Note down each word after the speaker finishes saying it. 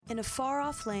In a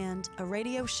far-off land, a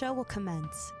radio show will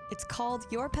commence. It's called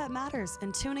Your Pet Matters,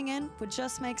 and tuning in would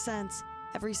just make sense.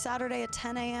 Every Saturday at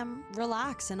 10 a.m.,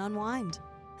 relax and unwind.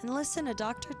 And listen to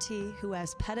Dr. T, who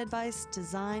has pet advice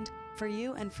designed for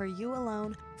you and for you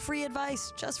alone. Free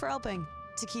advice just for helping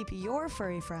to keep your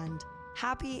furry friend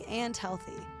happy and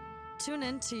healthy. Tune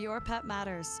in to Your Pet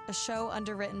Matters, a show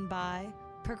underwritten by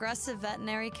Progressive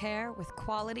Veterinary Care with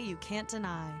quality you can't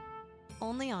deny.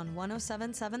 Only on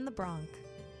 107.7 The Bronx.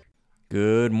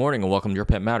 Good morning and welcome to Your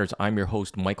Pet Matters. I'm your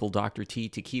host, Michael Dr. T.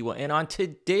 Tequila, and on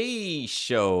today's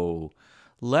show,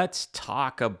 let's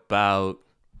talk about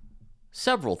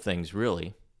several things,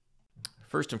 really.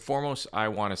 First and foremost, I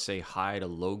want to say hi to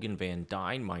Logan Van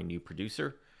Dyne, my new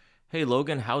producer. Hey,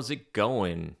 Logan, how's it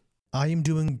going? I am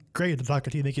doing great, Dr.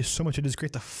 T. Thank you so much. It is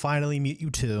great to finally meet you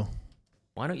too.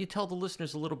 Why don't you tell the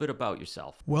listeners a little bit about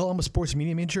yourself? Well, I'm a sports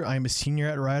media major. I'm a senior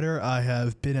at Rider. I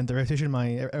have been at the radio station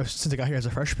ever since I got here as a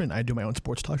freshman. I do my own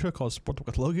sports talk show called Sport Talk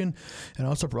with Logan, and I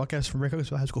also broadcast from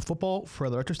high school football for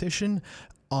the retro station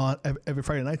on every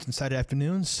Friday nights and Saturday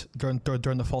afternoons during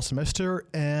the fall semester.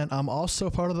 And I'm also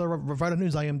part of the Rider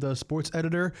News. I am the sports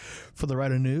editor for the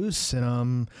Rider News,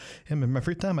 and in my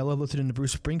free time, I love listening to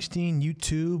Bruce Springsteen,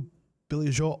 YouTube, Billy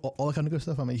Joel, all that kind of good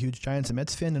stuff. I'm a huge Giants and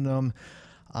Mets fan, and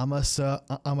I'm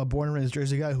a born and raised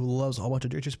Jersey guy who loves a whole bunch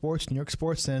of Jersey sports, New York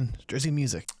sports, and Jersey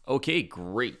music. Okay,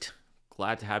 great.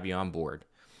 Glad to have you on board.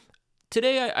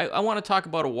 Today, I want to talk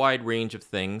about a wide range of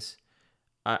things.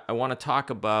 I want to talk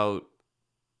about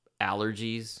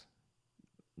allergies,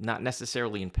 not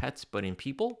necessarily in pets, but in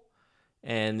people,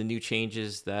 and the new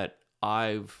changes that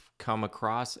I've come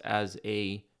across as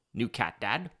a new cat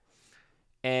dad.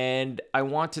 And I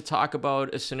want to talk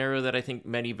about a scenario that I think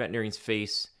many veterinarians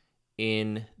face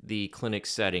in the clinic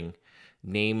setting,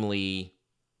 namely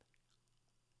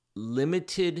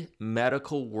limited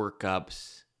medical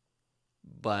workups,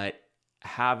 but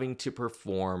having to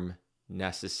perform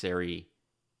necessary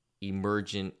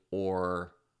emergent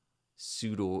or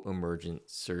pseudo-emergent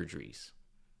surgeries.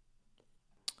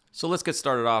 So let's get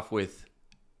started off with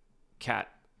cat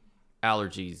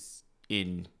allergies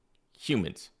in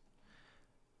humans.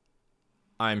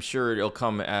 I'm sure it'll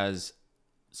come as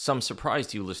some surprise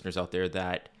to you listeners out there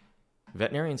that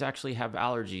veterinarians actually have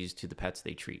allergies to the pets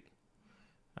they treat.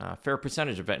 A fair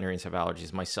percentage of veterinarians have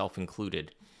allergies, myself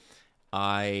included.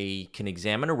 I can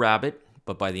examine a rabbit,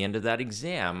 but by the end of that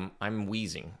exam, I'm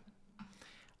wheezing.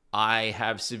 I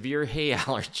have severe hay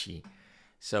allergy.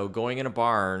 So going in a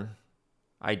barn,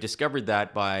 I discovered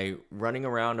that by running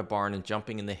around a barn and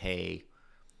jumping in the hay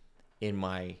in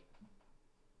my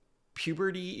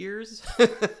puberty ears.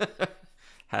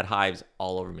 Had hives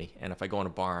all over me. And if I go in a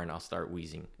barn, I'll start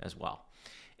wheezing as well.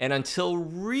 And until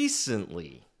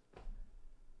recently,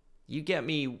 you get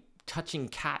me touching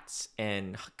cats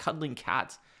and cuddling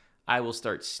cats, I will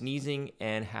start sneezing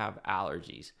and have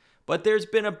allergies. But there's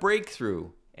been a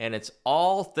breakthrough, and it's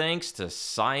all thanks to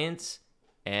science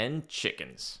and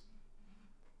chickens.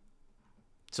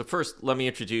 So first, let me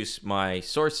introduce my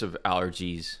source of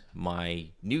allergies, my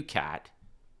new cat.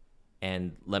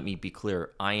 And let me be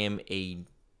clear, I am a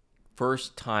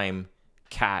first-time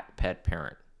cat pet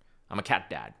parent. I'm a cat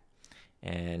dad.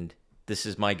 And this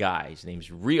is my guy. His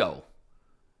name's Rio.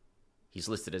 He's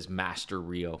listed as Master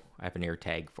Rio. I have an air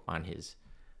tag on his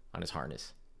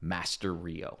harness. Master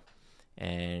Rio.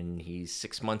 And he's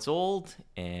 6 months old,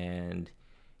 and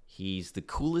he's the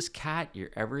coolest cat you're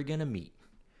ever going to meet.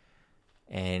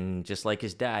 And just like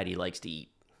his dad, he likes to eat.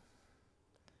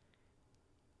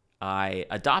 I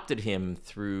adopted him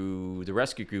through the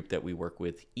rescue group that we work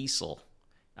with, ESL,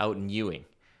 out in Ewing.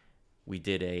 We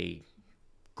did a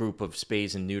group of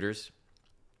spays and neuters,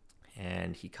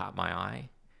 and he caught my eye.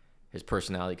 His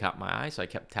personality caught my eye, so I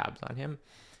kept tabs on him,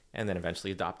 and then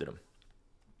eventually adopted him.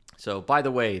 So, by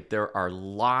the way, there are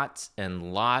lots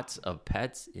and lots of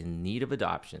pets in need of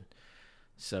adoption.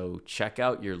 So check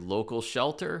out your local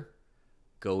shelter,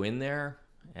 go in there,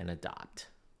 and adopt.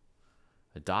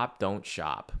 Adopt, don't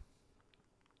shop.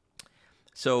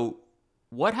 So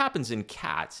what happens in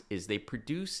cats is they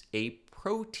produce a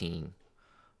protein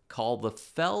called the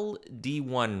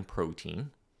FeLD1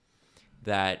 protein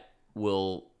that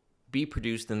will be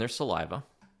produced in their saliva.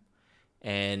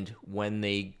 And when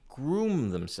they groom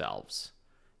themselves,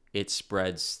 it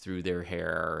spreads through their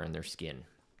hair and their skin.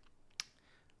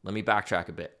 Let me backtrack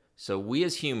a bit. So we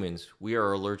as humans, we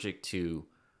are allergic to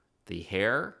the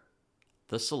hair,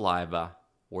 the saliva,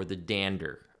 or the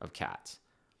dander of cats.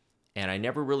 And I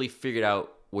never really figured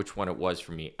out which one it was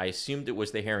for me. I assumed it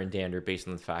was the hair and dander based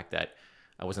on the fact that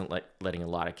I wasn't letting a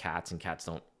lot of cats, and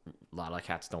a lot of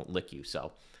cats don't lick you.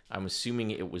 So I'm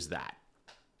assuming it was that.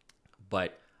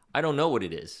 But I don't know what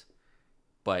it is,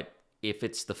 but if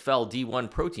it's the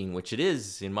fel-D1 protein, which it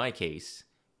is in my case,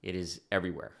 it is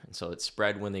everywhere. And so it's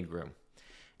spread when they groom.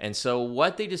 And so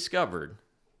what they discovered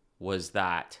was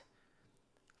that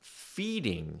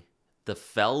feeding the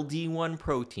fel-D1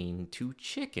 protein to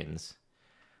chickens,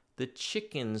 the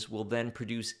chickens will then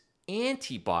produce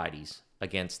antibodies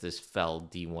against this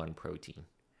fel-D1 protein.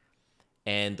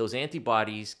 And those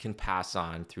antibodies can pass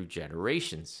on through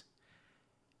generations.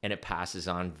 And it passes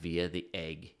on via the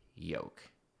egg yolk.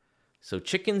 So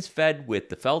chickens fed with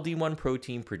the fel-D1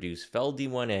 protein produce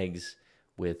fel-D1 eggs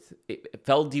with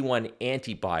fel-D1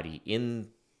 antibody in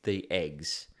the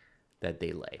eggs that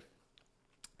they lay.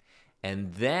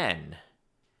 And then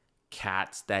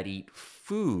cats that eat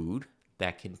food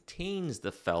that contains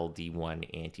the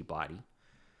fel-D1 antibody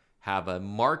have a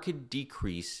marked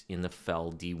decrease in the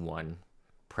fel-D1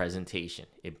 presentation.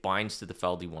 It binds to the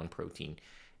fel-D1 protein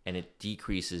and it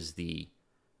decreases the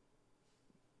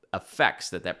effects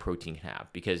that protein can have,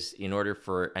 because in order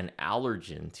for an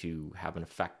allergen to have an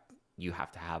effect, you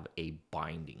have to have a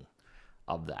binding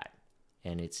of that,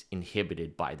 and it's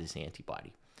inhibited by this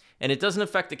antibody. And it doesn't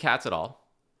affect the cats at all.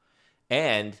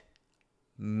 And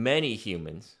many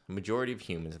humans, a majority of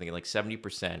humans, I think like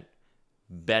 70%,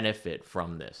 benefit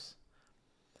from this.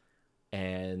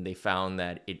 And they found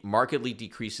that it markedly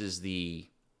decreases the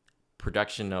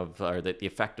production of, or the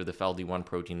effect of the fel-D1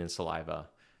 protein in saliva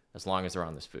as long as they're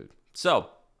on this food. So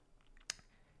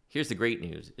here's the great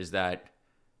news, is that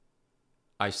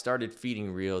I started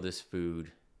feeding Rio this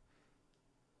food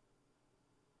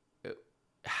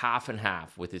half and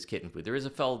half with his kitten food. There's a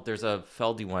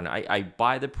fel-D1. I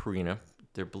buy the Purina.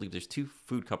 I believe there's 2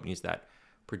 food companies that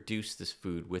produce this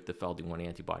food with the fel-D1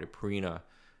 antibody. Purina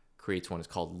creates one. It's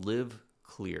called Live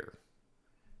Clear,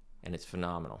 and it's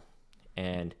phenomenal.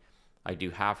 And I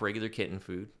do half regular kitten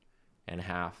food and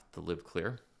half the Live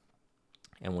Clear.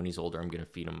 And when he's older, I'm going to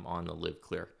feed him on the Live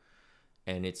Clear.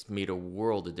 And it's made a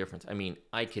world of difference. I mean,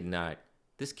 I could not.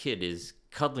 This kid is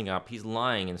cuddling up. He's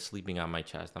lying and sleeping on my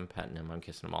chest. I'm petting him. I'm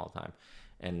kissing him all the time.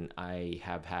 And I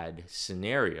have had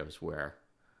scenarios where,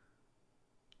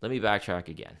 let me backtrack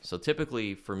again. So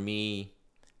typically for me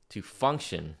to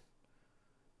function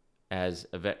as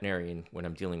a veterinarian when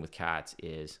I'm dealing with cats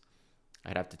is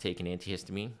I'd have to take an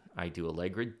antihistamine. I do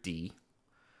Allegra D.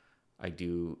 I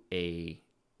do a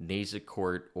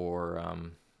Nasacort or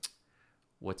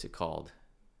what's it called?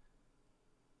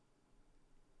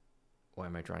 Why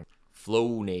am I trying?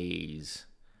 Flonase.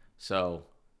 So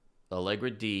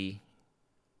Allegra D,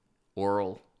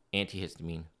 oral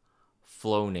antihistamine,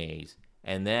 Flonase.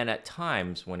 And then at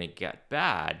times when it got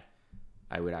bad,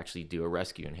 I would actually do a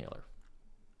rescue inhaler.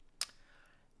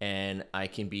 And I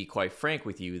can be quite frank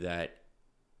with you that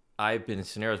I've been in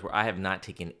scenarios where I have not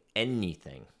taken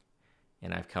anything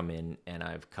and I've come in and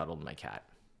I've cuddled my cat.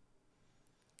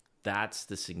 That's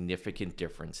the significant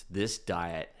difference this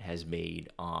diet has made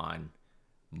on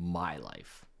my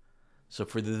life. So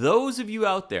for those of you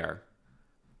out there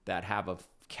that have a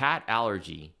cat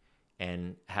allergy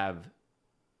and have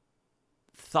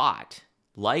thought,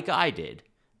 like I did,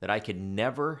 that I could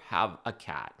never have a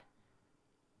cat,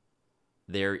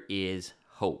 there is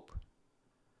hope.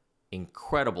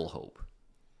 Incredible hope.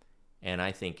 And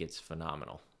I think it's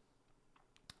phenomenal.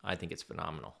 I think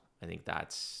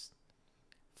that's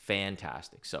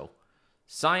fantastic. So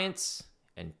science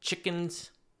and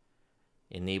chickens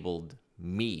enabled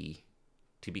me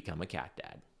to become a cat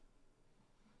dad.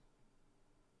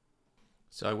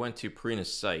 So I went to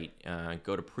Purina's site,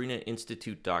 go to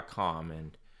purinainstitute.com,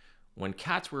 and when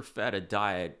cats were fed a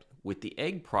diet with the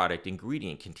egg product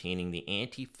ingredient containing the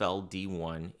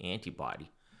anti-fel-D1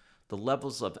 antibody, the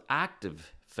levels of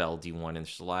active fel-D1 in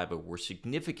saliva were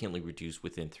significantly reduced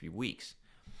within 3 weeks.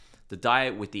 The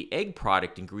diet with the egg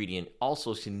product ingredient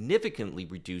also significantly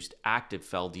reduced active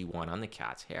fel-D1 on the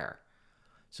cat's hair.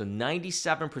 So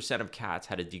 97% of cats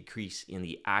had a decrease in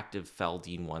the active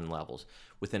fel-D1 levels,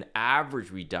 with an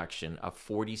average reduction of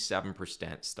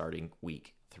 47% starting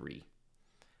week 3.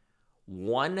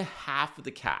 1/2 of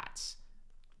the cats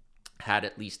had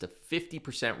at least a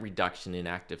 50% reduction in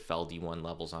active fel-D1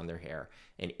 levels on their hair,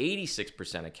 and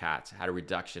 86% of cats had a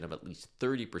reduction of at least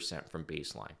 30% from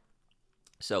baseline.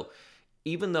 So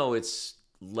even though it's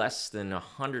less than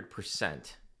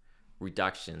 100%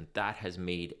 reduction, that has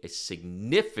made a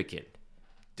significant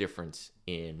difference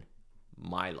in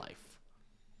my life.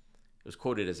 It was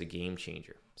quoted as a game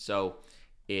changer. So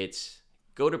it's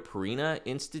go to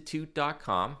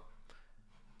purinainstitute.com,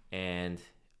 and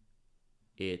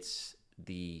it's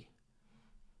the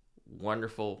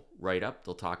wonderful write-up.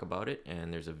 They'll talk about it,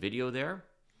 and there's a video there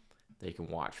that you can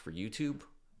watch for YouTube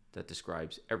that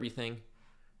describes everything.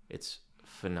 It's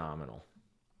phenomenal.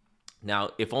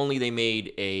 Now, if only they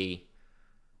made a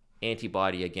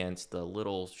antibody against the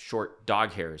little short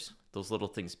dog hairs. Those little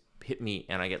things hit me,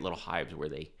 and I get little hives where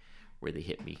they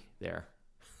hit me there.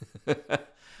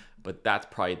 But that's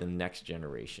probably the next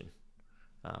generation.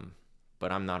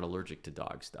 But I'm not allergic to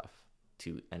dog stuff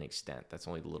to an extent. That's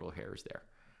only the little hairs there.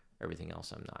 Everything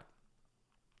else I'm not.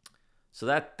 So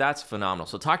that's phenomenal.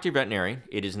 So talk to your veterinarian.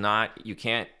 It is not, you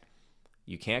can't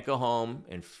go home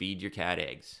and feed your cat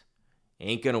eggs.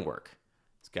 Ain't gonna work.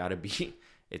 It's gotta be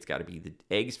the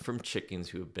eggs from chickens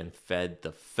who have been fed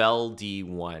the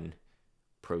FeLD1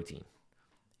 protein.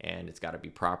 And it's gotta be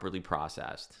properly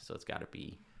processed. So it's gotta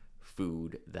be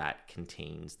food that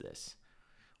contains this.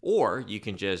 Or you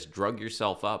can just drug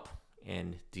yourself up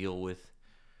and deal with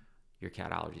your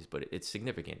cat allergies. But it's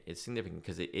significant. It's significant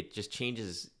because it just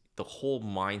changes the whole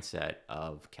mindset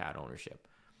of cat ownership.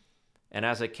 And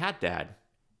as a cat dad,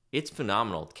 it's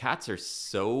phenomenal. Cats are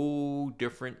so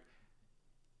different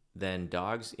than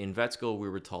dogs. In vet school, we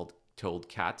were told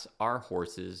cats are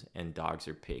horses and dogs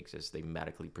are pigs, as they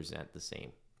medically present the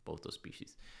same, both those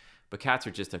species. But cats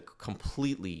are just a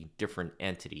completely different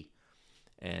entity.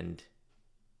 And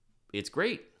it's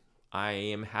great. I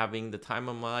am having the time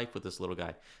of my life with this little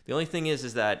guy. The only thing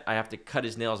is that I have to cut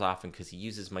his nails off him because he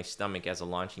uses my stomach as a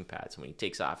launching pad. So when he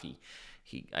takes off,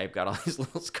 I've got all these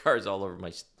little scars all over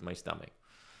my stomach.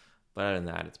 But other than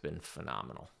that, it's been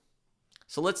phenomenal.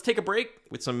 So let's take a break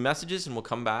with some messages, and we'll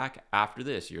come back after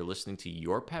this. You're listening to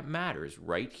Your Pet Matters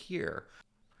right here,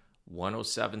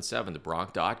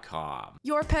 1077thebronc.com.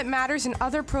 Your Pet Matters and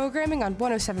other programming on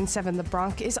 1077 The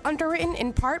Bronc is underwritten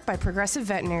in part by Progressive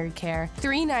Veterinary Care,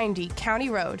 390 County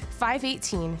Road,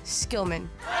 518, Skillman.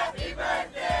 Happy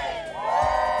birthday!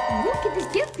 Look at this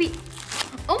gift bee.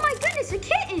 Oh my goodness, a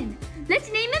kitten!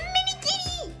 Let's name him Mini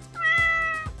Kitty!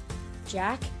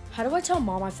 Jack, how do I tell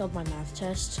Mom I failed my math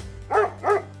test?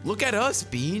 Look at us,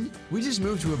 Bean. We just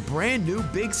moved to a brand new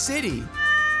big city.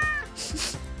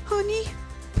 Honey,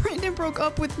 Brandon broke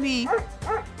up with me.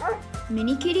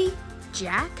 Mini Kitty?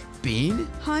 Jack? Bean?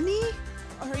 Honey?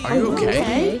 Are you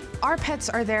okay? Our pets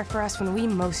are there for us when we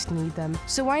most need them.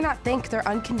 So why not thank their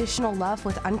unconditional love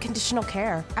with unconditional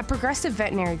care? At Progressive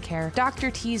Veterinary Care, Dr.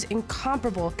 T's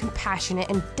incomparable, compassionate,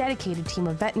 and dedicated team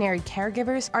of veterinary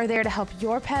caregivers are there to help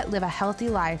your pet live a healthy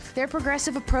life. Their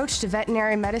progressive approach to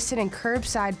veterinary medicine and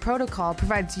curbside protocol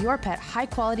provides your pet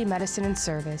high-quality medicine and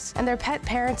service, and their pet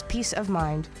parents peace of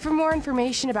mind. For more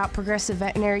information about Progressive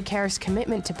Veterinary Care's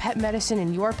commitment to pet medicine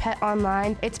and your pet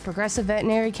online, it's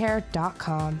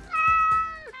progressiveveterinarycare.com. Hear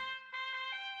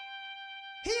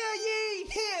ye,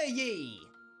 hear ye!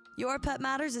 Your Pet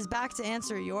Matters is back to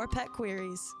answer your pet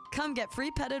queries. Come get free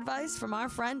pet advice from our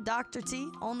friend Dr. T,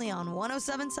 only on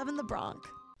 1077 The Bronc.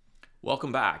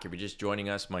 Welcome back. If you're just joining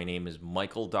us, my name is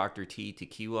Michael Dr. T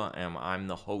Tequila, and I'm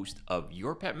the host of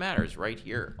Your Pet Matters right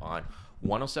here on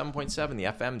 107.7, the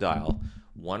FM dial,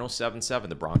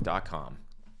 1077thebronc.com.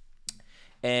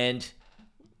 And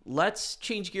let's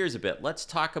change gears a bit. Let's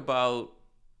talk about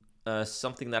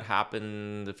something that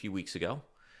happened a few weeks ago.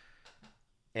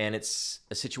 And it's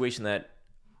a situation that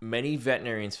many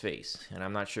veterinarians face. And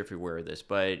I'm not sure if you're aware of this,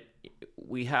 but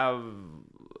we have,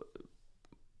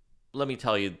 let me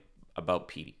tell you about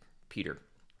Peter.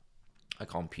 I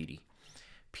call him Petey.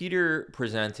 Peter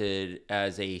presented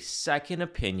as a second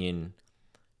opinion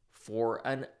for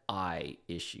an eye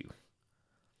issue.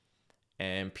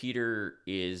 And Peter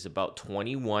is about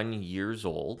 21 years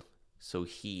old. So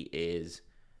he is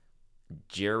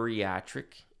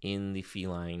geriatric in the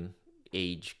feline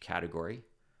age category.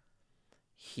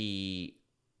 He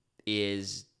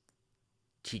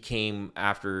came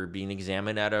after being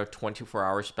examined at a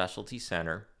 24-hour specialty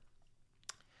center.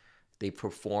 They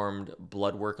performed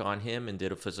blood work on him and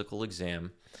did a physical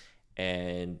exam.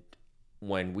 And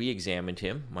when we examined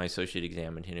him, my associate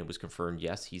examined him, it was confirmed,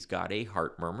 yes, he's got a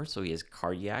heart murmur. So he has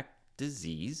cardiac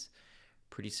disease,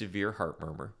 pretty severe heart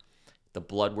murmur. The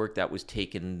blood work that was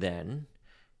taken then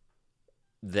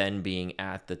being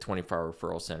at the 24-hour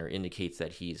referral center indicates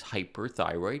that he's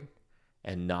hyperthyroid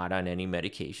and not on any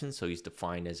medication. So he's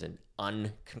defined as an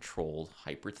uncontrolled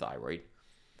hyperthyroid.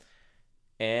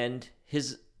 And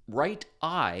his right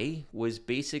eye was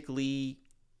basically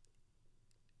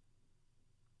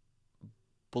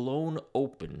blown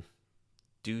open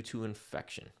due to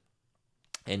infection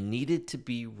and needed to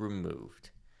be removed.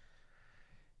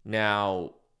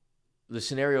 Now, the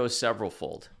scenario is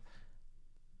severalfold.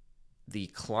 The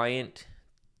client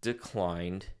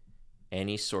declined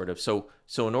any sort of... So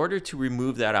in order to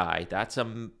remove that eye, that's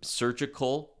a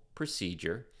surgical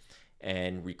procedure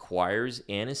and requires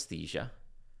anesthesia.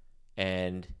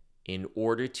 And in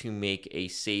order to make a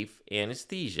safe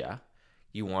anesthesia,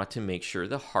 you want to make sure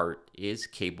the heart is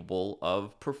capable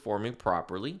of performing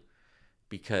properly,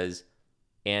 because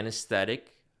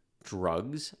anesthetic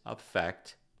drugs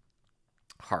affect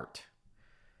heart.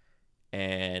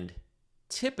 And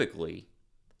typically,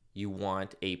 you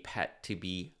want a pet to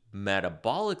be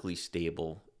metabolically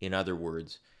stable. In other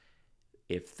words,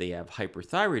 if they have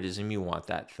hyperthyroidism, you want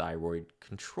that thyroid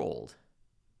controlled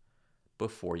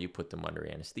before you put them under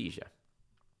anesthesia.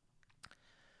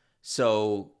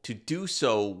 So to do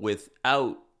so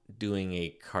without doing a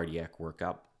cardiac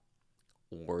workup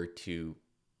or to,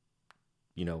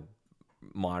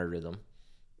 monitor them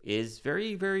is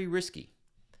very, very risky.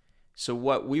 So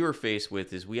what we were faced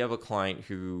with is we have a client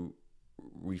who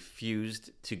refused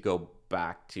to go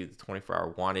back to the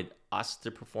 24-hour, wanted us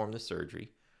to perform the surgery.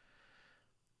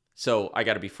 So I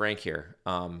got to be frank here.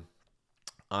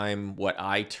 I'm what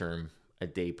I term a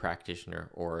day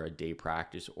practitioner or a day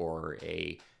practice or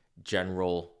a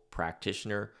general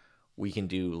practitioner. We can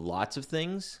do lots of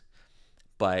things,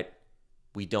 but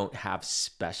we don't have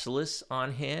specialists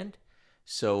on hand.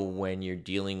 So when you're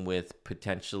dealing with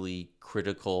potentially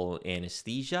critical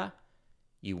anesthesia,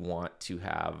 you want to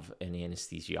have an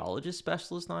anesthesiologist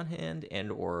specialist on hand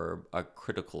and or a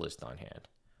criticalist on hand.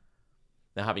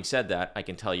 Now, having said that, I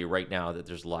can tell you right now that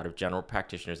there's a lot of general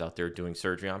practitioners out there doing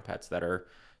surgery on pets that are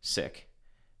sick,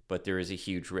 but there is a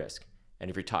huge risk. And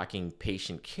if you're talking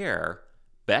patient care,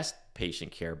 best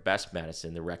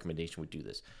medicine, the recommendation would do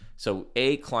this. So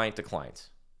A, client to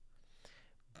clients.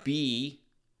 B,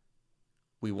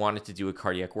 we wanted to do a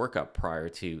cardiac workup prior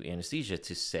to anesthesia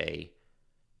to say,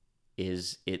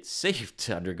 is it safe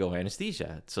to undergo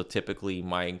anesthesia? So typically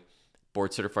my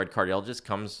board certified cardiologist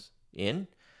comes in,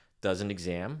 does an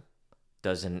exam,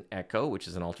 does an echo, which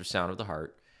is an ultrasound of the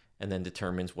heart, and then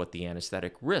determines what the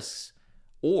anesthetic risks.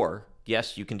 Or,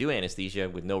 yes, you can do anesthesia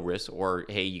with no risk, or,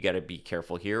 hey, you got to be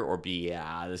careful here, or B,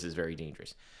 this is very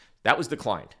dangerous. That was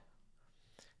declined.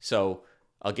 So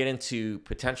I'll get into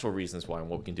potential reasons why and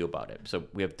what we can do about it. So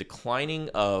we have declining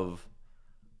of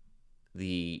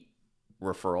the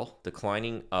referral,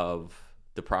 declining of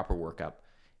the proper workup,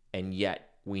 and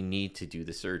yet we need to do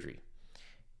the surgery.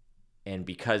 And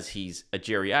because he's a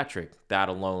geriatric, that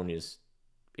alone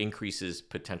increases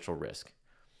potential risk.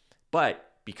 But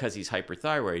because he's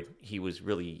hyperthyroid, he was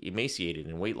really emaciated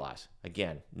in weight loss.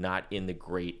 Again, not in the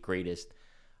greatest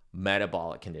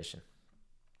metabolic condition.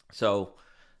 So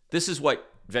this is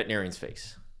what veterinarians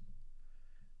face.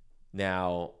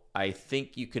 Now, I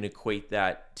think you can equate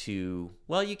that to,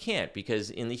 well, you can't, because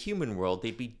in the human world,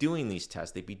 they'd be doing these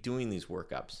tests, they'd be doing these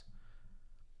workups.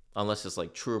 Unless it's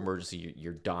like true emergency,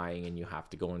 you're dying and you have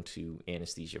to go into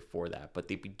anesthesia for that. But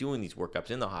they'd be doing these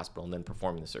workups in the hospital and then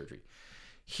performing the surgery.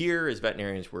 Here, as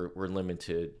veterinarians, we're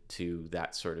limited to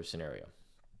that sort of scenario.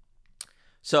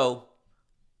 So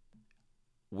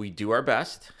we do our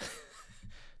best.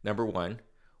 Number one,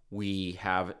 we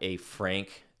have a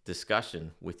frank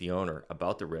discussion with the owner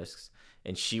about the risks.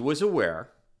 And she was aware.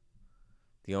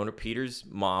 The owner, Peter's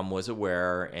mom, was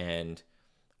aware and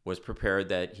was prepared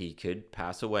that he could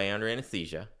pass away under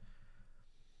anesthesia,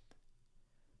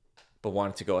 but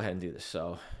wanted to go ahead and do this.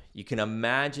 So you can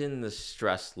imagine the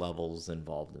stress levels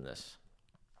involved in this.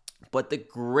 But the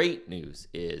great news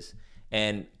is,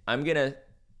 and I'm going to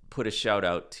put a shout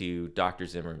out to Dr.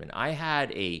 Zimmerman. I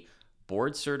had a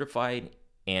board certified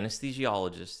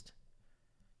anesthesiologist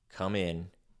come in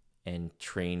and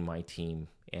train my team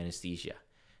anesthesia.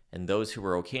 And those who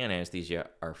are okay on anesthesia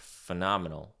are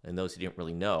phenomenal. And those who didn't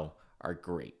really know are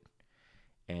great.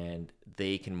 And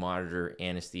they can monitor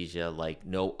anesthesia like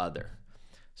no other.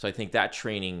 So I think that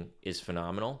training is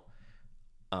phenomenal.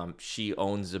 She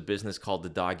owns a business called the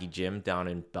Doggy Gym down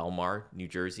in Belmar, New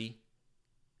Jersey.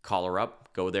 Call her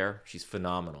up, go there. She's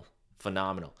phenomenal,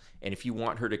 phenomenal. And if you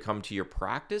want her to come to your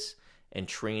practice and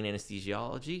train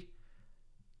anesthesiology,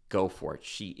 go for it.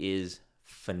 She is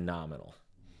phenomenal.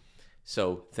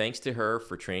 So thanks to her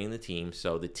for training the team.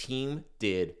 So the team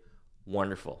did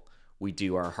wonderful. We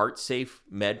do our heart safe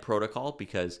med protocol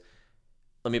because,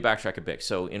 let me backtrack a bit.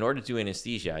 So in order to do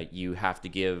anesthesia, you have to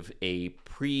give a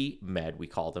pre-med, we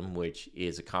call them, which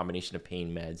is a combination of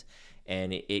pain meds.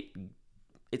 And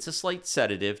it's a slight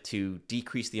sedative to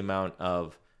decrease the amount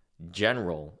of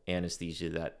general anesthesia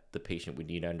that the patient would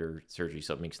need under surgery,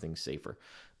 so it makes things safer.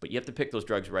 But you have to pick those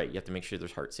drugs right. You have to make sure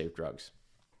there's heart safe drugs.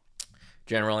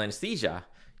 General anesthesia,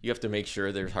 you have to make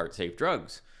sure there's heart-safe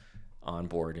drugs on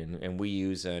board. And we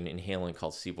use an inhalant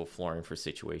called sevoflurane for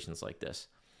situations like this.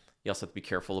 You also have to be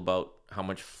careful about how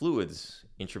much fluids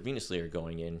intravenously are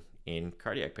going in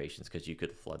cardiac patients because you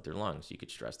could flood their lungs. You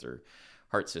could stress their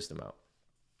heart system out.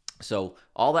 So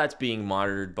all that's being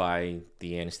monitored by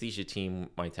the anesthesia team,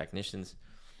 my technicians,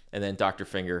 and then Dr.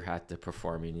 Finger had to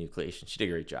perform enucleation. She did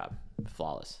a great job,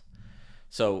 flawless.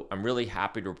 So I'm really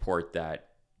happy to report that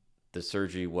the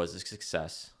surgery was a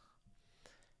success,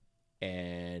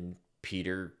 and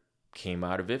Peter came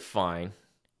out of it fine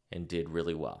and did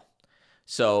really well.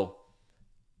 So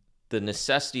the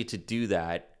necessity to do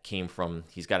that came from,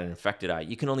 he's got an infected eye.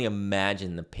 You can only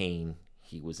imagine the pain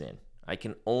he was in. I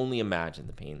can only imagine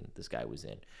the pain this guy was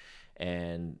in.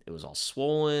 And it was all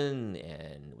swollen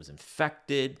and it was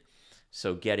infected.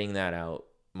 So getting that out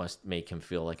must make him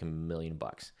feel like $1 million.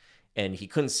 And he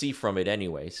couldn't see from it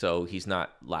anyway, so he's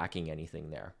not lacking anything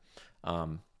there.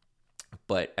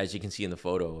 But as you can see in the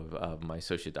photo of my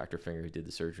associate, Dr. Finger, who did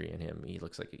the surgery, and him, he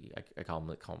looks like, I call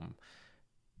him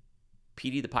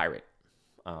Petey the Pirate.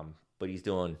 But he's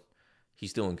doing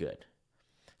good.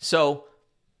 So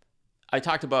I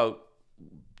talked about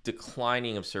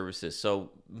declining of services.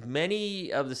 So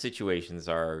many of the situations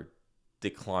are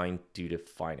declined due to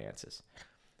finances.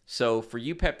 So for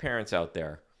you pet parents out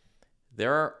there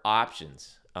are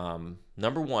options.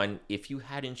 Number one, if you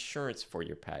had insurance for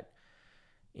your pet,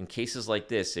 in cases like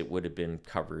this, it would have been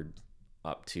covered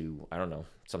up to, I don't know,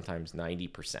 sometimes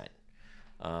 90%.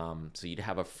 So you'd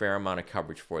have a fair amount of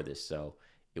coverage for this. So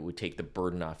it would take the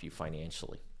burden off you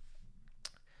financially.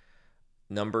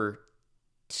 Number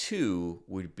two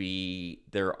would be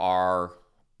there are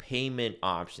payment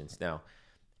options. Now,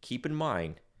 keep in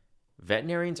mind,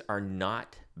 veterinarians are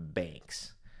not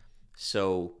banks.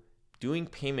 So doing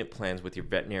payment plans with your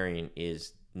veterinarian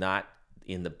is not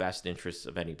in the best interests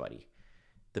of anybody.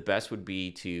 The best would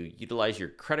be to utilize your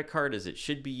credit card as it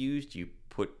should be used. You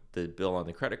put the bill on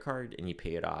the credit card and you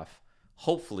pay it off,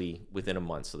 hopefully within a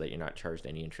month, so that you're not charged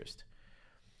any interest.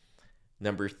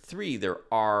 Number three, there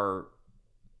are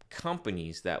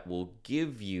companies that will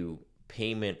give you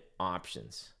payment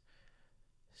options.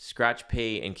 Scratch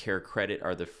Pay and Care Credit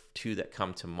are the two that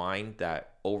come to mind,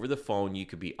 that over the phone you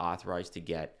could be authorized to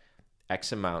get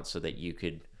X amount so that you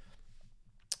could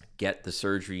get the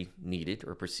surgery needed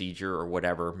or procedure or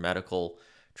whatever medical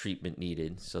treatment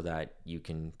needed so that you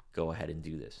can go ahead and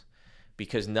do this.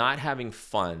 Because not having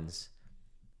funds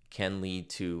can lead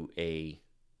to a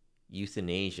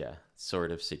euthanasia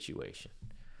sort of situation.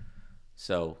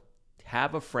 So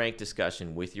have a frank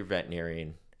discussion with your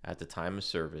veterinarian at the time of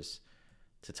service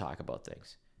to talk about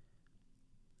things.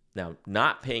 Now,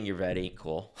 not paying your vet ain't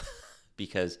cool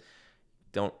because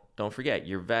don't forget,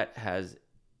 your vet has,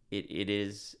 it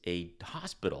is a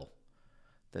hospital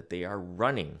that they are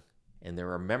running, and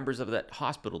there are members of that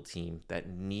hospital team that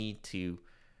need to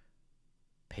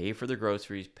pay for their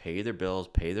groceries, pay their bills,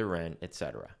 pay their rent,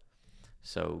 etc.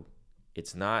 So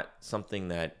it's not something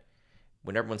that,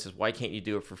 when everyone says, why can't you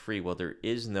do it for free? Well,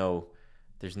 it's not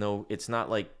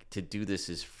like to do this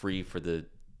is free for the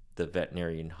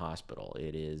veterinarian hospital.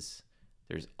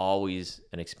 There's always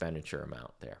an expenditure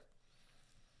amount there.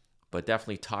 But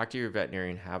definitely talk to your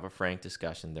veterinarian, have a frank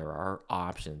discussion. There are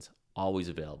options always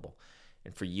available.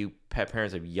 And for you pet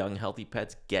parents of young, healthy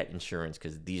pets, get insurance,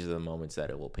 because these are the moments that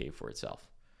it will pay for itself.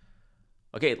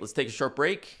 Okay, let's take a short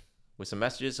break with some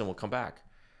messages, and we'll come back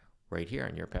right here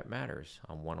on Your Pet Matters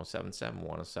on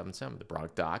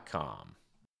 1077thebronc.com.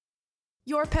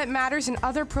 Your Pet Matters and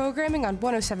other programming on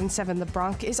 1077 The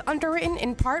Bronc is underwritten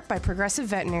in part by Progressive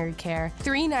Veterinary Care,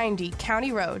 390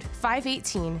 County Road,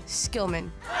 518,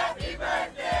 Skillman. Happy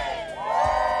birthday!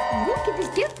 Look at this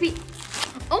gift.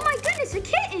 Oh my goodness, a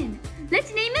kitten!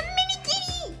 Let's name him Mini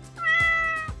Kitty!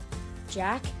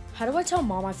 Jack, how do I tell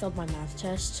Mom I failed my math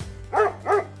test?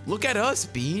 Look at us,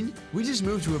 Bean. We just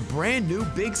moved to a brand new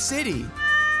big city.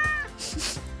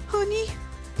 Honey,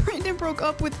 Brandon broke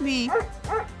up with me.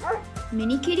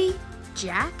 Mini Kitty?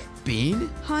 Jack? Bean?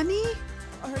 Honey?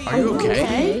 Are you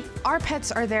okay? Our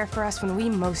pets are there for us when we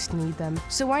most need them.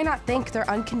 So why not thank their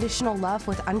unconditional love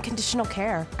with unconditional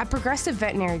care? At Progressive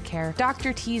Veterinary Care,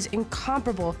 Dr. T's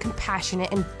incomparable,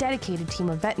 compassionate, and dedicated team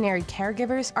of veterinary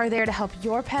caregivers are there to help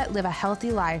your pet live a healthy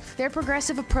life. Their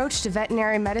progressive approach to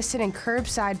veterinary medicine and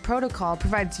curbside protocol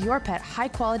provides your pet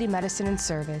high-quality medicine and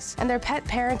service, and their pet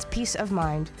parents peace of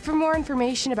mind. For more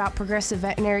information about Progressive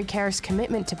Veterinary Care's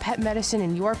commitment to pet medicine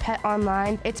and your pet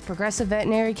online, it's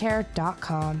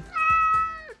progressiveveterinarycare.com. Hear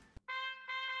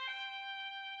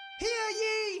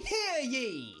ye, hear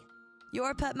ye!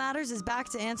 Your Pet Matters is back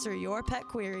to answer your pet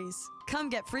queries. Come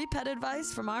get free pet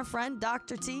advice from our friend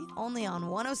Dr. T, only on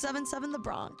 1077 The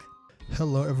Bronc.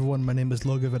 Hello, everyone. My name is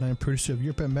Logan, and I'm producer of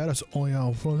Your Pet Matters, only on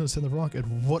 1077 The Bronc at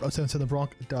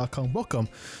 1077thebronc.com. Welcome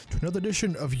to another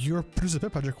edition of Your Producer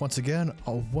Pet Project, once again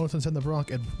on 1077 The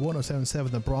Bronc at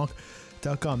 1077thebronc.com.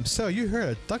 petmatters.com. So you heard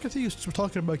it. Dr. T was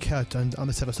talking about cats on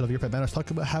this episode of Your Pet Matters,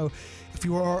 talking about how if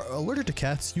you are allergic to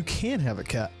cats, you can have a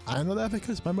cat. I know that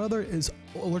because my mother is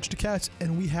allergic to cats,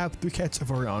 and we have 3 cats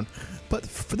of our own. But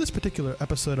for this particular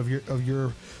episode of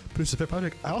your Producer's Pet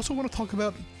Project, I also want to talk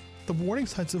about the warning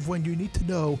signs of when you need to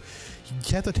know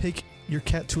you have to take your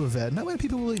cat to a vet. Not many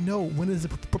people really know when is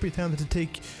the appropriate time to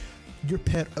take your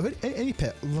pet, any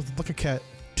pet, like a cat,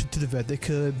 to the vet. They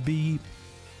could be.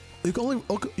 You can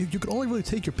only really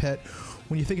take your pet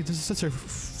when you think it's necessary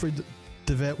for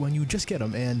the vet when you just get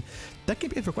them, and that can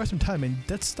be for quite some time, and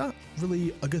that's not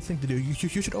really a good thing to do. You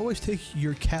should always take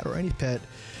your cat or any pet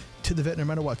to the vet no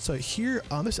matter what. So here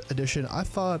on this edition, I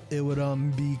thought it would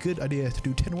be a good idea to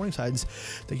do 10 warning signs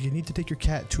that you need to take your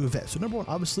cat to a vet. So number 1,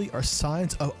 obviously, are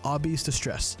signs of obvious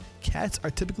distress. Cats are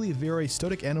typically very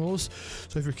stoic animals,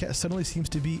 so if your cat suddenly seems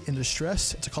to be in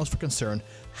distress, it's a cause for concern.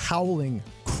 Howling,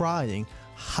 crying,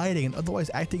 hiding, and otherwise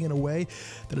acting in a way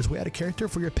that is way out of character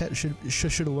for your pet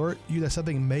should alert you that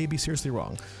something may be seriously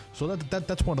wrong. So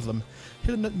that's one of them.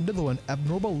 Here's another one: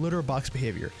 abnormal litter box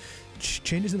behavior.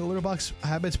 Changes in the litter box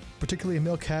habits, particularly in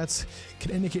male cats,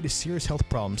 can indicate a serious health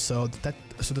problem. So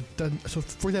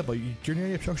for example,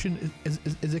 urinary obstruction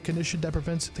is a condition that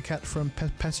prevents the cat from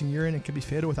passing urine and can be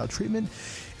fatal without treatment.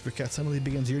 If your cat suddenly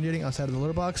begins urinating outside of the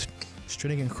litter box,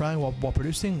 straining and crying while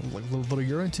producing like little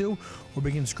urine too, or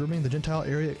begins grooming the genital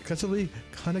area excessively,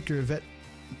 contact your vet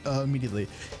immediately.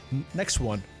 Next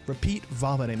one, repeat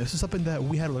vomiting. This is something that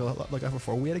we had like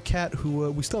before. We had a cat who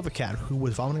we still have a cat who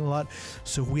was vomiting a lot,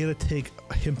 so we had to take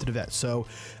him to the vet. So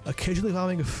occasionally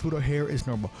vomiting food or hair is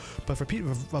normal, but repeat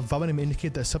vomiting may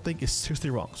indicate that something is seriously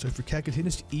wrong. So if your cat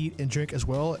continues to eat and drink as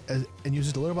well as and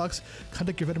uses the litter box,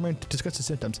 contact your veterinarian to discuss the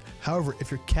symptoms. However,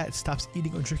 if your cat stops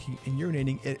eating or drinking and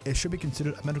urinating, it should be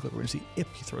considered a medical emergency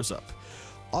if he throws up.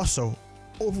 Also,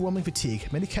 overwhelming fatigue.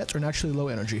 Many cats are naturally low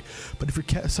energy, but if your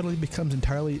cat suddenly becomes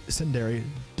entirely sedentary,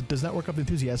 does not work up the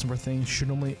enthusiasm for things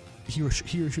he or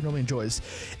she normally enjoys,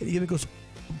 and even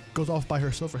goes off by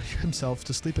herself or himself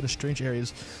to sleep in strange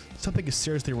areas, something is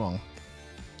seriously wrong.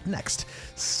 Next,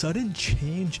 sudden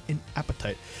change in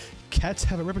appetite. Cats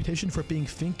have a reputation for being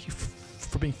finky,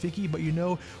 but you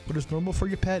know what is normal for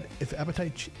your pet if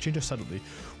appetite changes suddenly.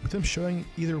 With him showing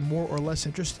either more or less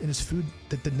interest in his food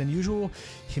than usual,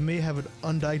 he may have an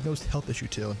undiagnosed health issue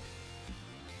too.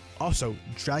 Also,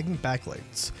 dragging back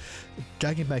legs.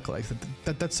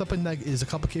 That's something that is a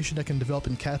complication that can develop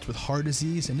in cats with heart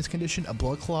disease, and this condition, a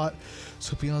blood clot,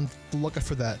 so be on the lookout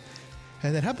for that.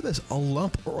 And then how about this, a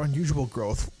lump or unusual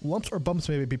growth? Lumps or bumps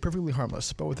may be perfectly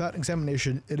harmless, but without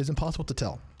examination, it is impossible to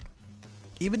tell.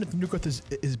 Even if the new growth is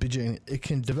benign, it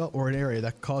can develop or an area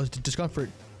that causes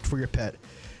discomfort for your pet.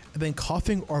 And then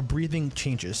coughing or breathing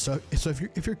changes. So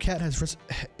if your cat has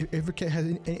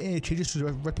any changes to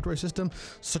the respiratory system,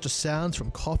 such as sounds from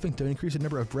coughing to increase the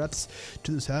number of breaths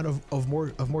to the sound of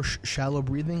more shallow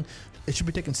breathing, it should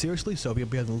be taken seriously. So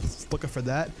be on the lookout for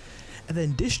that. And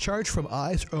then discharge from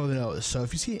eyes or the nose. So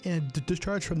if you see a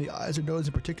discharge from the eyes or nose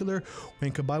in particular,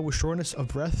 when combined with shortness of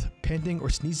breath, panting, or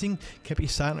sneezing, can be a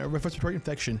sign of respiratory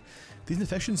infection. These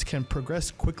infections can progress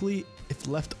quickly if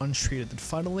left untreated. And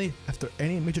finally, after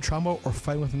any major trauma or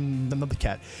fighting with another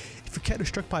cat. If your cat is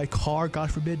struck by a car,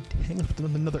 God forbid, hangs with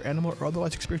another animal, or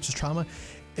otherwise experiences trauma,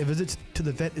 a visit to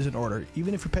the vet is in order.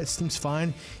 Even if your pet seems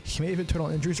fine, he may have internal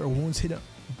injuries or wounds hidden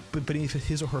beneath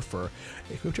his or her fur.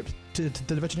 A quick trip to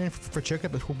the veterinarian for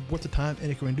checkup is worth the time, and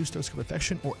it can reduce the risk of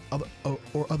infection or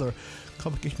other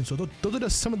complications. So those are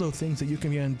just some of the things that you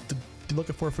can be on to look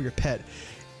for your pet.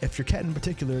 If your cat in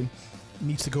particular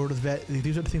needs to go to the vet,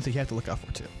 these are the things that you have to look out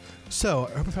for too. So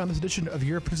I hope you found this edition of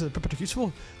your Producer's Pet Project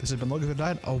useful. This has been Logan the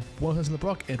Diet of 107 The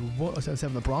Bronx and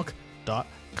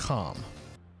 1077thebronx.com.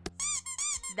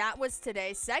 That was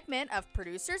today's segment of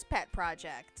Producer's Pet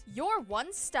Project, your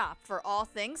one stop for all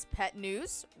things pet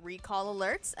news, recall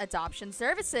alerts, adoption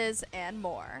services, and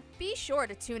more. Be sure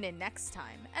to tune in next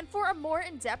time, and for a more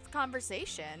in-depth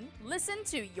conversation, listen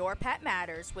to Your Pet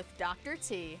Matters with Dr.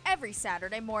 T every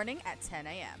Saturday morning at 10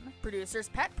 a.m. Producer's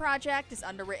Pet Project is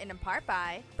underwritten in part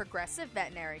by Progressive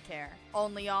Veterinary Care,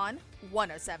 only on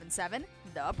 1077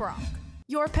 The Bronx.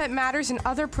 Your Pet Matters and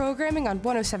other programming on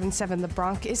 1077 The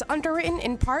Bronx is underwritten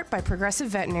in part by Progressive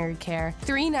Veterinary Care,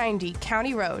 390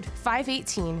 County Road,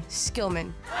 518,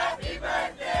 Skillman. Happy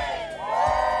birthday!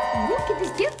 Look at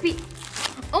this gift bee.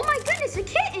 Oh my goodness, a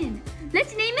kitten!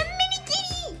 Let's name him Mini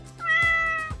Kitty!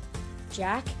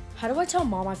 Jack, how do I tell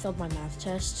Mom I failed my math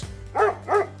test?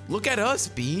 Look at us,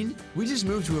 Bean. We just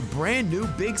moved to a brand new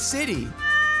big city.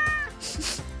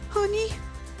 Honey,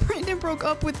 Brandon broke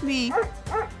up with me.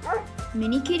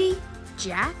 Mini Kitty?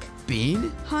 Jack?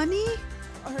 Bean? Honey?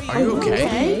 Are you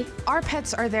okay? Our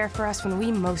pets are there for us when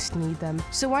we most need them,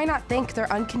 so why not thank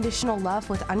their unconditional love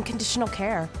with unconditional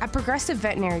care? At Progressive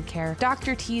Veterinary Care,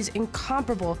 Dr. T's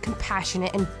incomparable,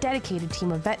 compassionate, and dedicated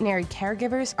team of veterinary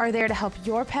caregivers are there to help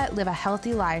your pet live a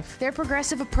healthy life. Their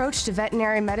progressive approach to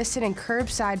veterinary medicine and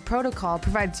curbside protocol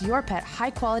provides your pet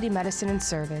high-quality medicine and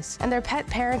service, and their pet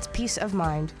parents peace of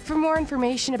mind. For more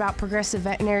information about Progressive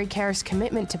Veterinary Care's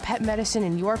commitment to pet medicine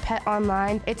and your pet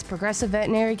online, it's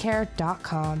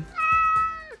progressiveveterinarycare.com.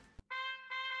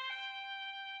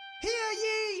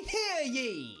 Hear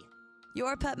ye!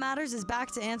 Your Pet Matters is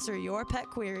back to answer your pet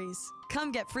queries.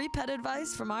 Come get free pet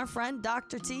advice from our friend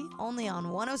Dr. T, only on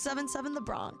 107.7 The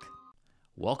Bronx.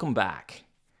 Welcome back.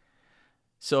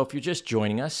 So if you're just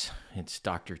joining us, it's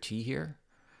Dr. T here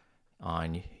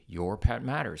on Your Pet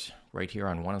Matters, right here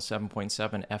on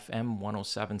 107.7 FM,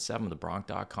 107.7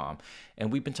 thebronx.com.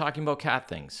 And we've been talking about cat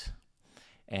things.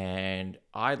 And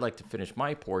I'd like to finish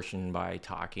my portion by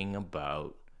talking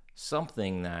about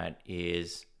something that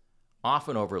is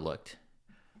often overlooked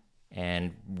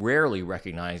and rarely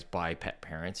recognized by pet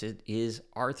parents. It is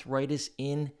arthritis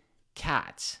in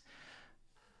cats.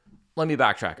 Let me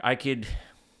backtrack. I could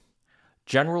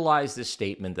generalize this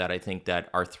statement that I think that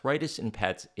arthritis in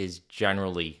pets is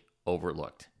generally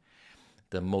overlooked.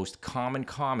 The most common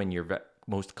comment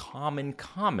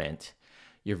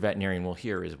your veterinarian will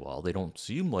hear is, well, they don't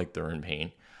seem like they're in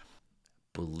pain.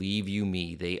 Believe you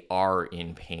me, they are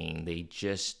in pain. They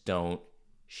just don't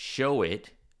show it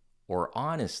or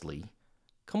honestly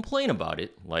complain about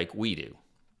it like we do.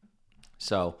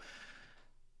 So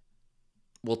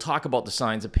we'll talk about the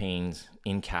signs of pains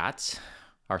in cats,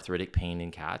 arthritic pain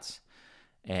in cats,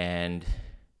 and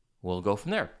we'll go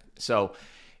from there. So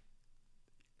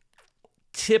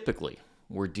typically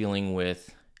we're dealing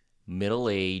with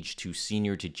middle-aged to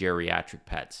senior to geriatric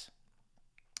pets.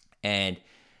 And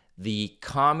the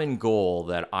common goal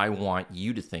that I want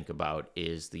you to think about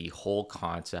is the whole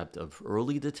concept of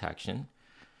early detection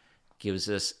gives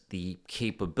us the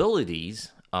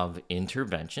capabilities of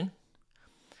intervention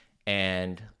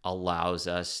and allows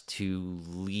us to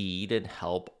lead and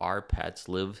help our pets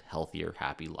live healthier,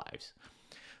 happy lives.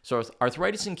 So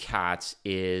arthritis in cats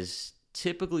is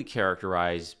typically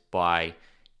characterized by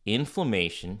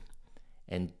inflammation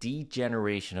and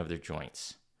degeneration of their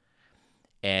joints.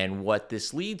 And what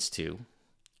this leads to,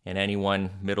 in anyone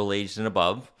middle-aged and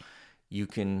above, you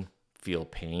can feel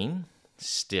pain,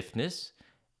 stiffness,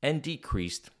 and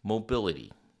decreased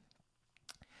mobility.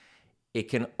 It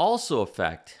can also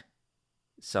affect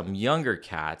some younger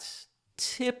cats,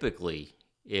 typically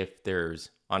if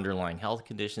there's underlying health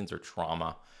conditions or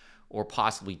trauma or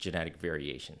possibly genetic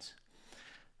variations.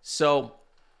 So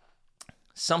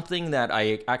something that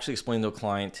I actually explained to a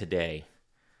client today,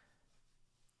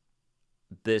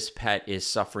 this pet is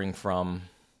suffering from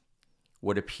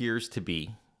what appears to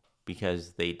be,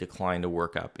 because they declined a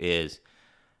workup, is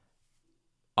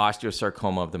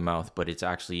osteosarcoma of the mouth, but it's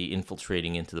actually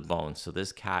infiltrating into the bone. So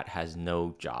this cat has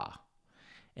no jaw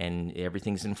and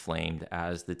everything's inflamed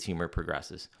as the tumor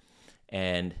progresses.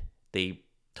 And they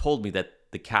told me that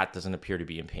the cat doesn't appear to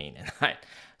be in pain. And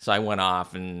so I went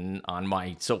off and on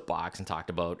my soapbox and talked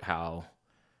about how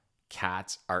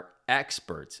cats are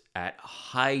experts at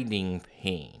hiding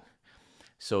pain.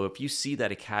 So if you see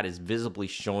that a cat is visibly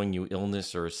showing you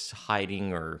illness or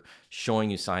hiding or showing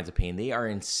you signs of pain, they are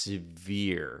in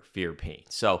severe pain.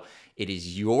 So it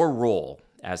is your role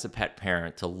as a pet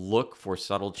parent to look for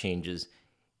subtle changes.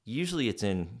 Usually it's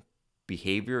in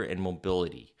behavior and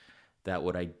mobility that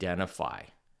would identify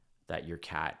that your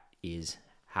cat is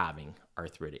having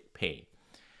arthritic pain.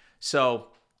 So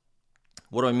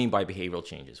what do I mean by behavioral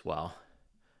changes? Well,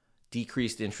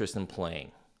 decreased interest in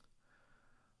playing,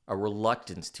 a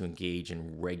reluctance to engage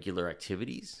in regular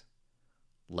activities,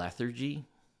 lethargy,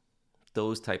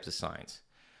 those types of signs.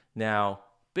 Now,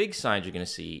 big signs you're going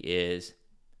to see is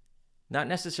not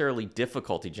necessarily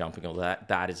difficulty jumping, although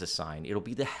that is a sign. It'll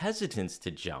be the hesitance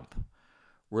to jump,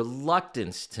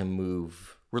 reluctance to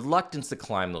move, reluctance to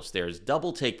climb those stairs,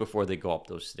 double take before they go up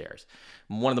those stairs.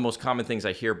 One of the most common things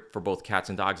I hear for both cats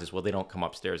and dogs is, well, they don't come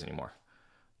upstairs anymore.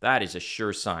 That is a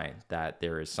sure sign that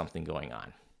there is something going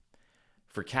on.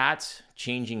 For cats,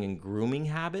 changing in grooming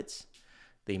habits.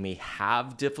 They may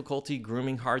have difficulty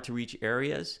grooming hard to reach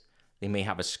areas. They may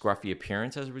have a scruffy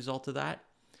appearance as a result of that.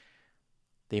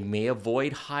 They may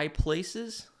avoid high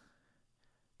places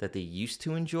that they used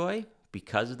to enjoy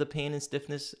because of the pain and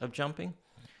stiffness of jumping.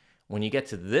 When you get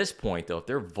to this point, though, if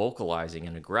they're vocalizing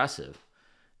and aggressive,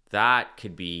 that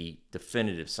could be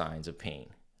definitive signs of pain,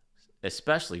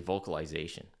 especially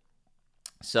vocalization.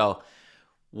 So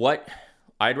what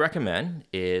I'd recommend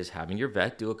is having your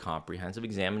vet do a comprehensive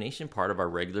examination. Part of our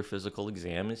regular physical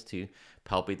exam is to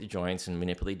palpate the joints and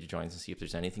manipulate the joints and see if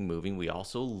there's anything moving. We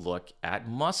also look at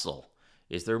muscle.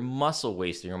 Is there muscle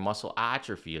wasting or muscle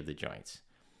atrophy of the joints?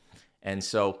 And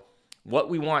so what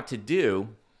we want to do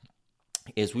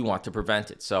is we want to prevent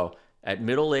it. So at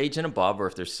middle age and above, or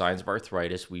if there's signs of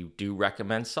arthritis, we do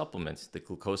recommend supplements, the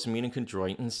glucosamine and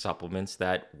chondroitin supplements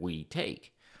that we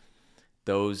take.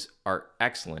 Those are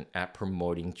excellent at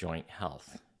promoting joint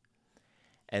health.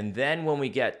 And then when we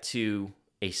get to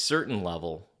a certain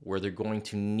level where they're going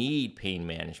to need pain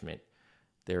management,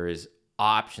 there is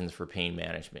options for pain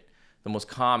management. The most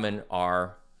common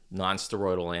are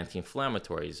non-steroidal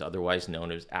anti-inflammatories, otherwise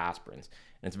known as aspirins.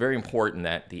 And it's very important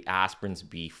that the aspirins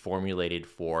be formulated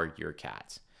for your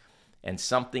cats. And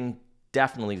something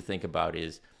definitely to think about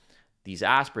is these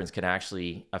aspirins can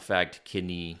actually affect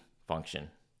kidney function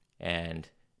and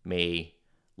may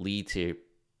lead to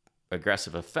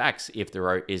aggressive effects if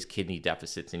there is kidney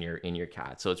deficits in your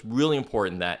cat. So it's really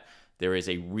important that there is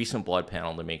a recent blood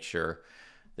panel to make sure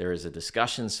there is a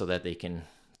discussion so that they can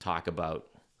talk about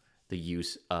the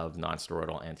use of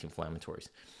non-steroidal anti-inflammatories.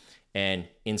 And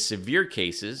in severe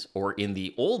cases, or in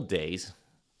the old days,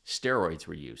 steroids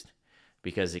were used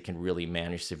because it can really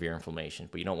manage severe inflammation.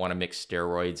 But you don't want to mix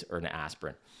steroids or an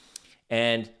aspirin.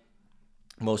 And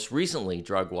most recently,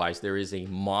 drug-wise, there is a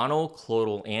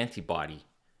monoclonal antibody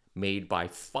made by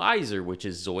Pfizer, which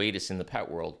is Zoetis in the pet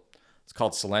world. It's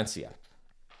called Silencia.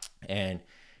 And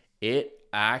it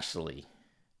actually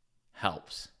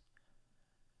helps,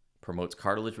 promotes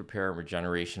cartilage repair and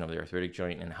regeneration of the arthritic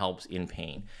joint, and helps in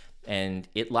pain. And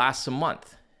it lasts a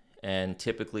month. And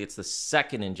typically it's the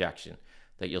second injection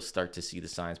that you'll start to see the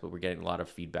signs, but we're getting a lot of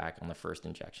feedback on the first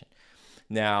injection.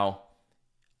 Now,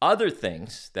 other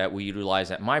things that we utilize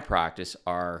at my practice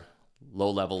are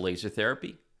low-level laser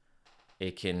therapy.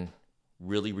 It can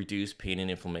really reduce pain and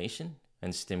inflammation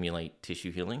and stimulate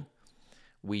tissue healing.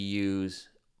 We use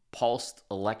pulsed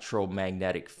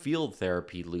electromagnetic field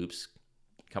therapy loops,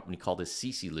 a company called the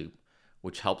CC loop,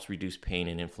 which helps reduce pain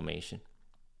and inflammation.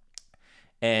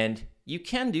 And you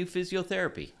can do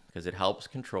physiotherapy because it helps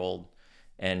control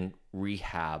and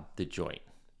rehab the joint.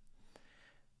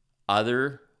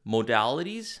 Other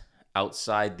modalities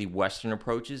outside the Western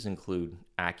approaches include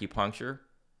acupuncture,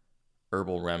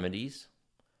 herbal remedies.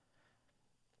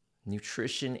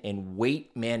 Nutrition and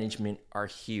weight management are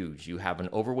huge. You have an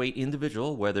overweight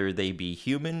individual, whether they be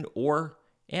human or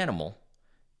animal,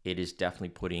 it is definitely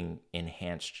putting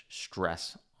enhanced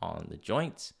stress on the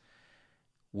joints.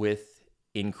 With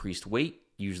increased weight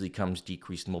usually comes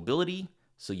decreased mobility.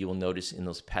 So you will notice in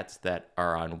those pets that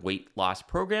are on weight loss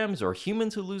programs or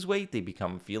humans who lose weight, they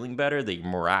become feeling better, they're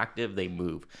more active, they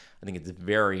move. I think it's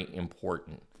very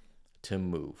important to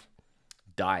move.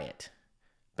 Diet,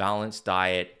 balanced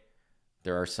diet.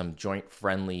 There are some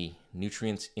joint-friendly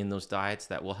nutrients in those diets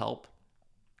that will help.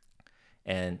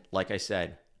 And like I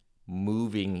said,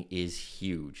 moving is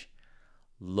huge.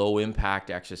 Low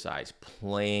impact exercise,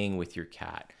 playing with your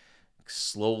cat,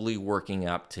 slowly working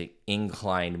up to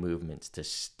inclined movements, to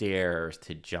stairs,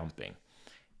 to jumping.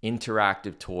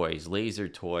 Interactive toys, laser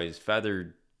toys,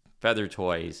 feather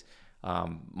toys.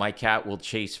 My cat will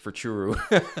chase for churu.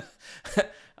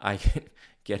 I can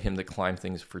get him to climb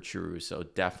things for churu. So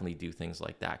definitely do things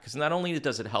like that. Because not only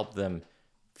does it help them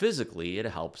physically, it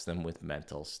helps them with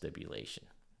mental stimulation.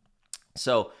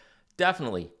 So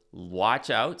definitely watch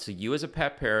out. So you as a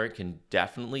pet parent can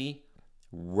definitely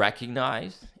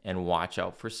recognize and watch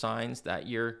out for signs that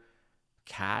your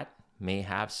cat may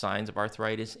have signs of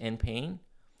arthritis and pain.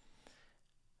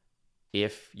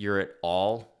 If you're at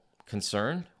all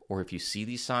concerned, or if you see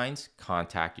these signs,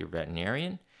 contact your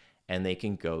veterinarian and they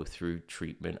can go through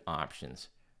treatment options.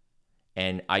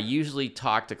 And I usually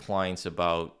talk to clients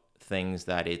about things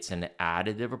that it's an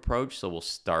additive approach. So we'll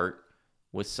start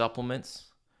with supplements,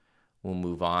 we'll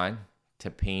move on to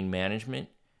pain management,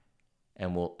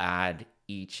 and we'll add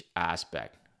each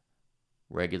aspect,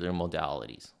 regular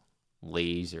modalities,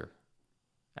 laser,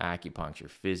 acupuncture,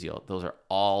 physio. Those are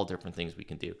all different things we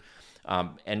can do.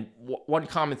 And one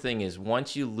common thing is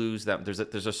once you lose that,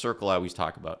 there's a circle I always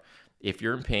talk about. If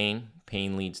you're in pain,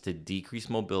 pain leads to decreased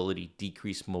mobility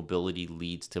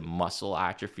leads to muscle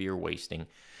atrophy or wasting,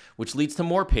 which leads to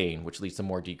more pain, which leads to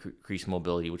more decreased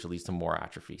mobility, which leads to more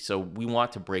atrophy. So we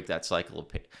want to break that cycle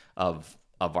of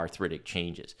arthritic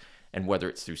changes. And whether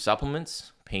it's through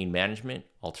supplements, pain management,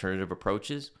 alternative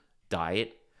approaches,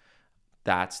 diet,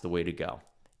 that's the way to go.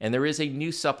 And there is a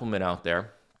new supplement out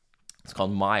there. It's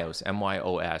called Myos,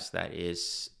 M-Y-O-S, that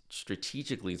is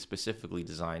strategically and specifically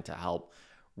designed to help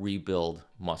rebuild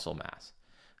muscle mass.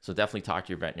 So definitely talk to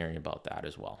your veterinarian about that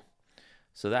as well.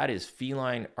 So that is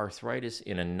feline arthritis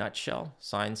in a nutshell,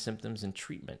 signs, symptoms, and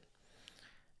treatment.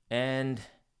 And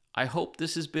I hope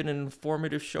this has been an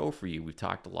informative show for you. We've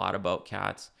talked a lot about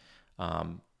cats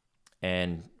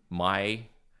and my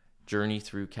journey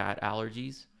through cat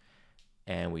allergies.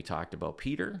 And we talked about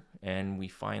Peter, and we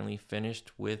finally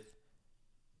finished with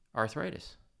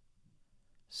arthritis.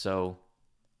 So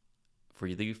for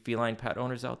you feline pet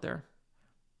owners out there,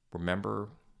 remember,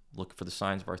 look for the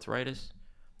signs of arthritis.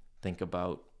 Think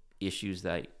about issues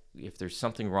that if there's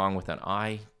something wrong with an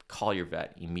eye, call your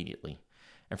vet immediately.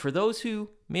 And for those who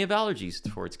may have allergies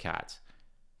towards cats,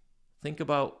 think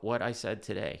about what I said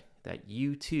today, that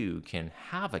you too can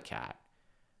have a cat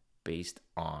based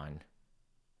on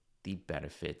the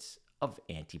benefits of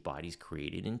antibodies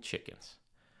created in chickens.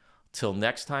 Till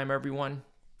next time, everyone,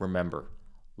 remember,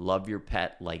 love your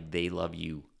pet like they love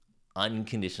you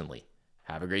unconditionally.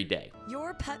 Have a great day.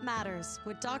 Your Pet Matters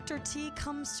with Dr. T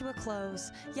comes to a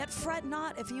close, yet fret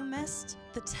not if you missed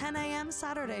the 10 a.m.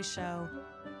 Saturday show.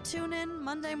 Tune in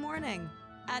Monday morning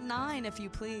at 9 if you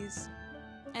please,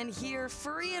 and hear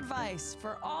free advice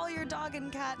for all your dog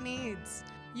and cat needs.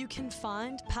 You can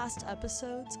find past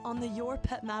episodes on the Your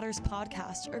Pet Matters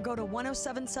podcast or go to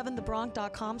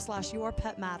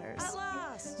 1077thebronc.com/yourpetmatters. At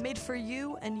last! Made for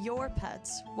you and your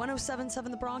pets.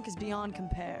 1077 The Bronc is beyond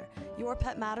compare. Your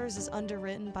Pet Matters is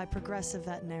underwritten by Progressive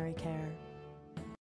Veterinary Care.